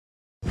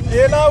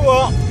You know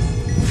what?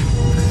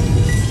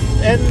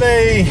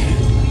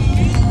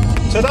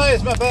 Today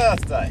is my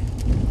birthday.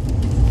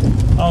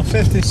 I'm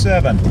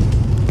 57.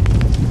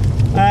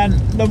 And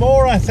the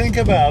more I think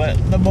about it,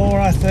 the more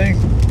I think,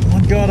 oh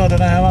my God, I don't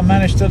know how I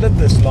managed to live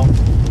this long.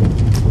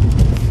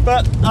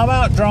 But I'm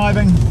out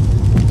driving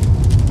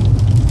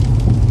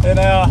in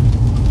our,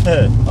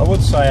 I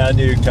would say our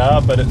new car,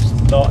 but it's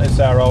not, it's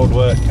our old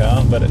work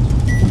car, but it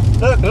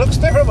looks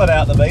different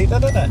without the meter,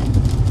 doesn't it?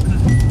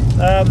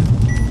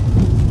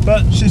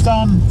 But she's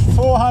done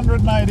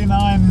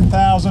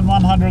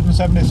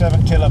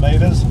 489,177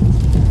 kilometres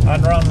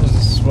and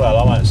runs, well,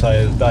 I won't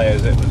say as day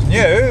as it was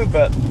new,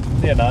 but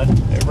you know,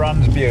 it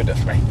runs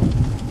beautifully.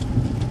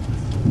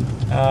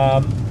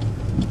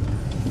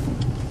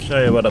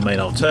 Show you what I mean.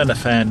 I'll turn the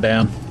fan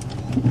down.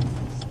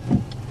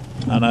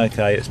 And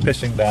okay, it's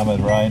pissing down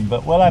with rain,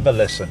 but we'll have a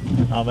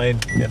listen. I mean,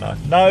 you know,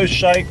 no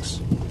shakes,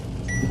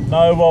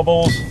 no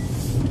wobbles.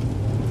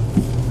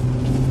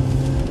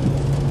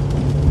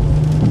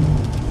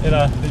 You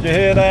know, did you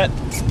hear that?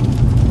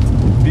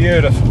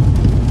 Beautiful.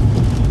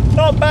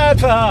 Not bad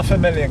for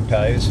 500,000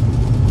 Ks.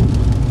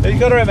 But you've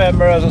got to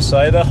remember, as I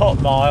say, they're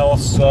hot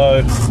miles,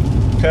 so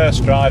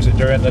Kirst drives it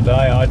during the day,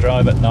 I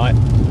drive at night.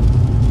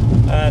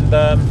 And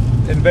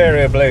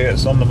invariably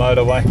it's on the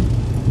motorway.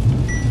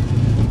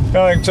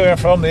 Going to and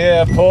from the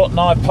airport, and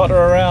I potter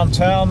around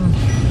town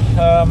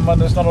when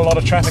there's not a lot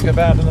of traffic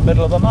about in the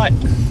middle of the night.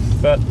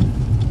 But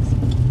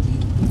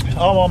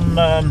I'm on,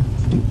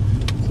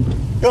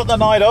 got the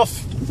night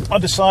off. I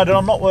decided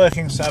I'm not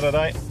working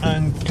Saturday,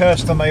 and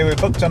Kirst and me, we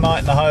booked a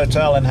night in a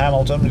hotel in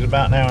Hamilton, which is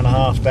about an hour and a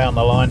half down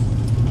the line.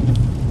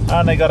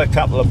 And they got a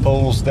couple of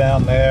pools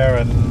down there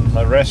and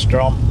a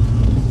restaurant.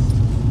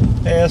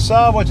 Yeah,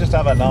 so we'll just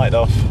have a night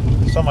off.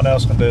 Someone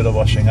else can do the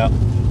washing up.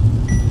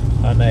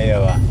 And there you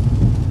are.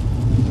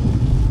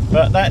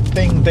 But that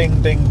ding,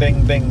 ding, ding,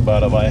 ding, ding,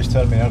 by the way, is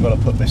telling me I've got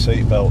to put my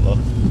seatbelt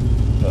on.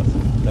 But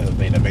I've never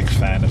been a big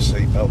fan of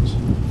seatbelts.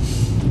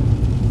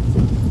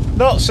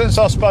 Not since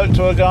I spoke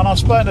to a gun. I've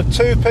spoken to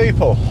 2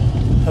 people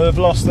who have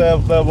lost their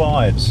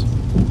wives.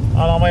 And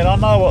I mean, I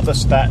know what the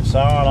stats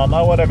are, and I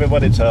know what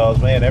everybody tells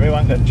me, and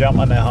everyone can jump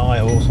on their high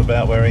horse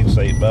about wearing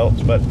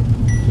seatbelts, but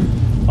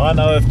I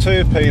know of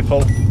 2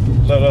 people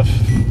that have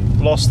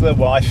lost their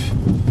wife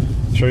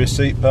through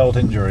seatbelt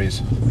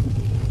injuries.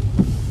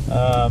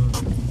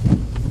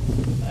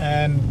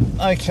 And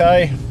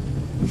okay,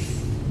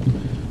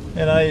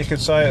 you know, you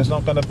could say it's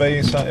not going to be,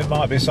 it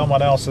might be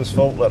someone else's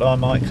fault that I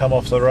might come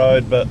off the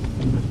road, but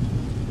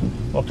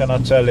what can I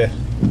tell you?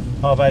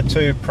 I've had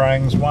 2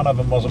 prangs, one of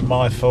them wasn't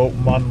my fault,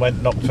 and one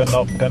went knock for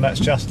knock, and that's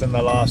just in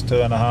the last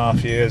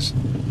 2.5 years.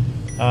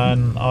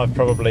 And I've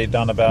probably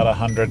done about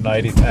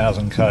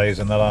 180,000 Ks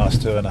in the last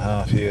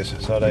 2.5 years,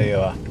 so there you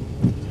are.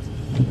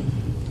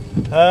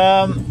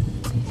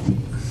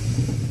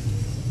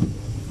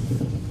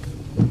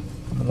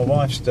 My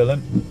wife's still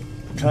in.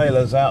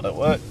 Kayla's out at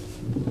work.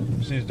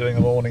 She's doing a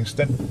morning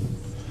stint.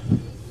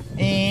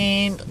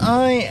 And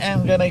I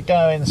am going to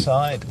go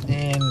inside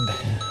and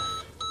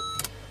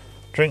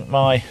drink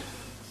my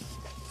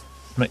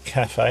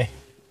McCafe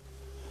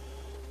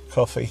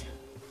coffee.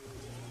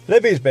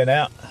 Libby's been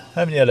out,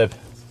 haven't you, Lib?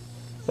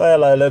 Say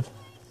hello, Lib.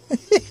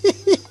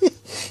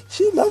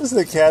 She loves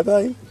the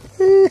cafe.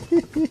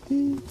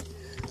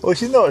 Well,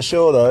 she's not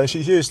sure though.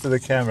 She's used to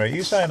the camera. Are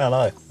you saying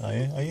hello? Are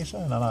you? Are you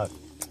saying hello?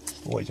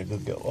 Oh, you're a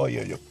good girl. Oh,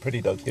 you're a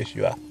pretty dog. Yes,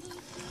 you are.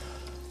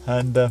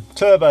 And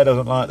Turbo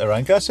doesn't like the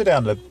rain. Go sit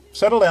down, Lib.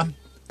 Settle down.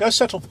 Go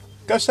settle.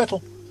 Go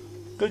settle.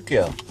 Good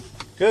girl.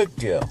 Good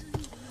girl.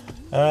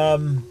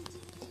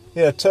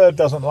 Yeah, Turb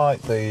doesn't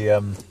like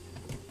the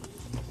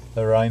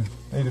rain.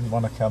 He didn't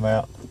want to come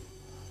out.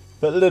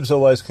 But Lib's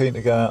always keen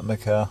to go out in the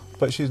car.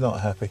 But she's not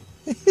happy.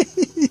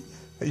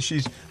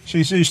 she's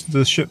used to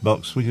the ship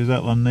box, which is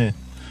that one there.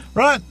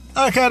 Right,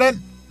 okay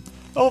then.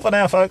 All for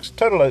now, folks.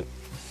 Toodaloo.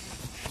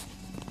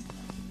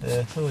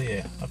 Yeah, oh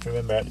yeah, I have to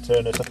remember how to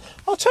turn this off.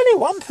 I'll tell you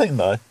one thing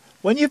though.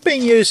 When you've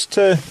been used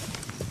to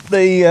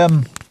the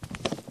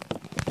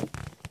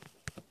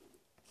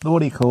what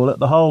do you call it,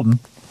 the Holden,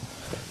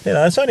 you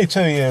know, it's only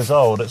 2 years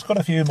old. It's got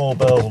a few more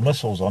bells and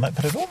whistles on it,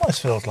 but it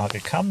almost feels like a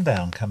come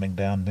down coming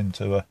down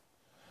into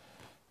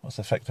what's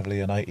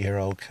effectively an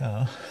 8-year-old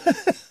car.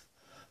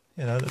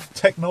 You know, the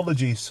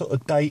technology's sort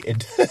of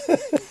dated.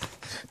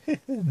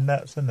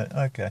 Nuts, isn't it?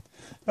 Okay.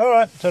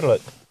 Alright,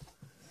 toodaloo.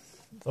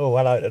 Oh,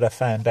 hello to the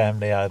fan down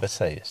the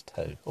overseas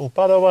too. Oh,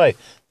 by the way,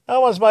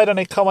 no one's made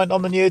any comment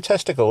on the new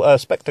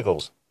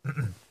spectacles.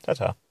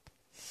 Ta-ta.